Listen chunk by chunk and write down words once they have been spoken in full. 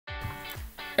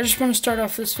I just want to start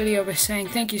off this video by saying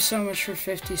thank you so much for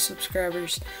 50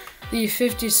 subscribers. The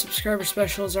 50 subscriber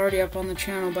special is already up on the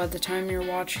channel by the time you're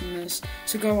watching this,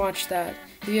 so go watch that.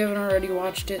 If you haven't already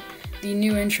watched it, the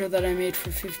new intro that I made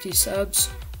for 50 subs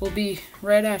will be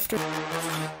right after.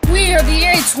 We are the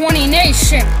A20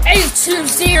 Nation,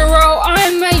 820.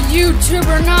 I'm a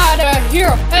YouTuber, not a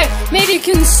hero. Hey, maybe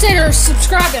consider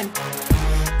subscribing.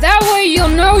 That way you'll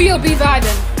know you'll be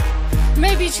vibing.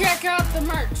 Maybe check out the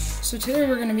merch. So today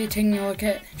we're going to be taking a look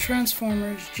at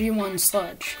Transformers G1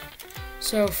 Sludge.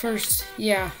 So first,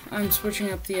 yeah, I'm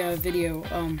switching up the video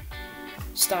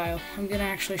style. I'm going to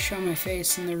actually show my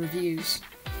face in the reviews.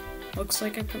 Looks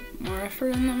like I put more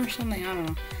effort in them or something, I don't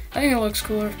know. I think it looks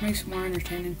cooler, makes it more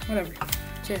entertaining, whatever.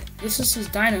 So yeah, this is his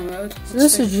Dino mode. So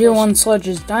this is G1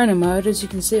 Sludge's Dino mode. As you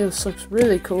can see, this looks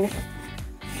really cool.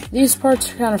 These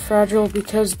parts are kind of fragile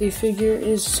because the figure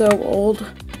is so old.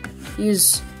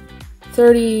 He's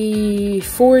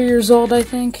 34 years old, I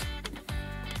think.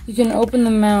 You can open the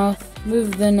mouth,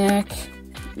 move the neck,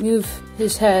 move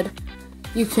his head.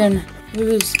 You can move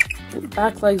his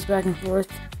back legs back and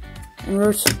forth, and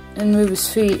rotate and move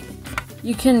his feet.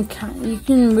 You can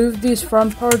move these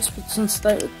front parts, but since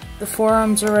the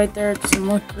forearms are right there, it doesn't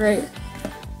look great.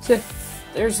 So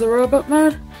there's the robot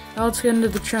mode. Now let's get into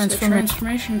the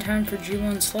transformation time for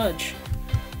G1 Sludge.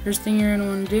 First thing you're gonna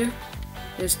want to do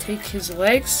is take his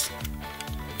legs,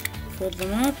 fold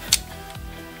them up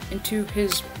into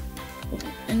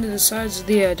the sides of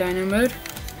the Dino mode.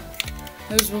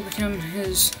 Those will become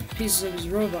his pieces of his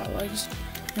robot legs.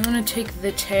 I'm going to take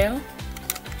the tail.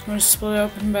 I'm going to split it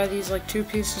open by these like two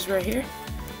pieces right here.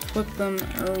 Flip them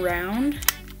around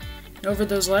and over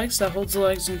those legs. That holds the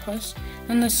legs in place.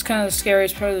 And this is kind of the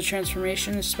scariest part of the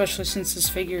transformation, especially since this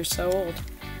figure is so old.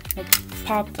 I'll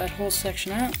pop that whole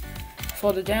section out,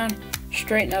 fold it down,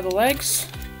 straighten out the legs,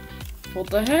 fold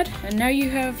the head, and now you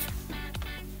have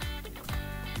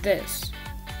this.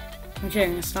 I'm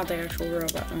kidding, it's not the actual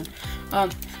robot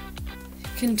one.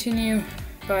 Continue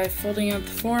by folding out the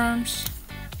forearms,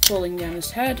 folding down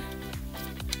his head,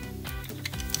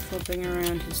 flipping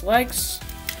around his legs,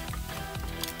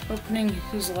 opening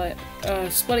his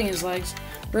splitting his legs,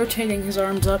 rotating his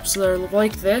arms up so they're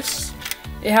like this.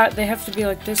 They have to be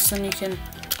like this, then you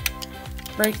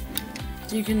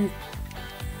can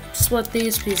split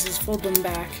these pieces, fold them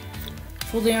back,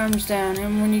 fold the arms down,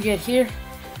 and when you get here,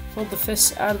 fold the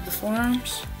fists out of the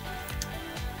forearms,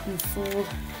 and fold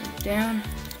it down,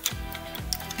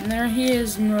 and there he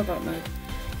is in robot mode.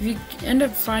 If you end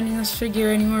up finding this figure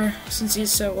anywhere, since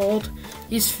he's so old,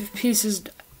 these pieces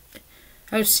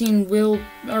I've seen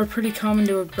are pretty common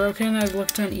to have broken. I've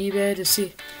looked on eBay to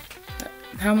see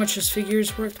how much this figure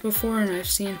is worth before, and I've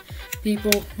seen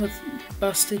people with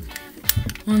busted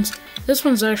ones. This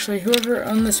one's actually, whoever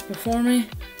owned this before me,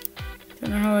 don't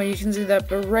know how you can see that,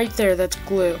 but right there, that's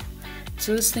glue.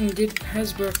 So this thing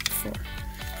has broke before.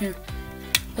 Yeah.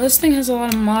 Well, this thing has a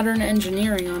lot of modern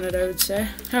engineering on it, I would say.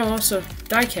 Oh, also,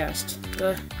 die-cast.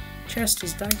 The chest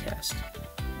is die-cast.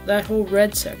 That whole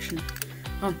red section.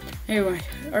 Anyway,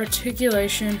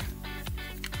 articulation,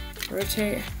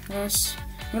 rotate,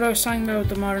 what I was talking about with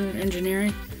the modern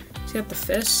engineering. He's got the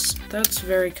fists. That's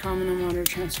very common on modern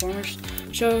Transformers.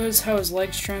 Shows how his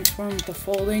legs transform with the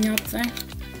folding up thing.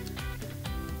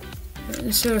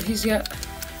 So he's got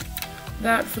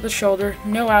that for the shoulder,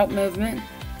 no out movement.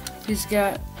 He's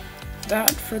got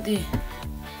that for the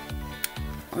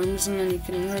arms, and then you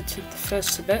can rotate the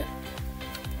fists a bit.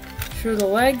 For the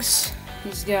legs,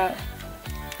 he's got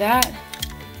that,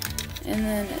 and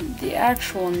then the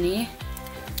actual knee.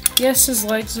 Yes, his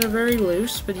legs are very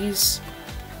loose, but he's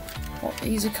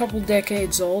a couple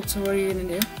decades old, so what are you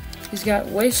gonna do? He's got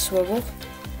waist swivel.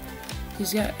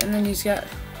 He's got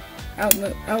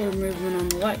outward movement on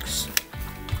the legs.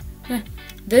 Yeah.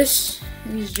 This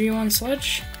is G1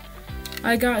 Sludge.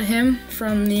 I got him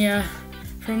from the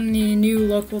new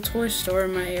local toy store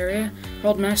in my area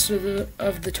called Master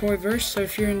of the Toyverse. So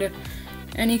if you're into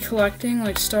any collecting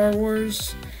like Star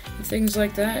Wars and things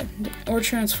like that, or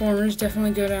Transformers,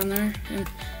 definitely go down there. And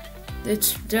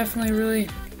it's definitely a really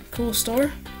cool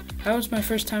store. That was my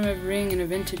first time ever being in a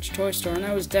vintage toy store, and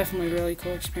that was definitely a really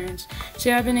cool experience. So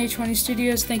yeah, I've been A20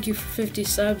 Studios. Thank you for 50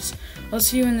 subs. I'll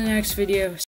see you in the next video.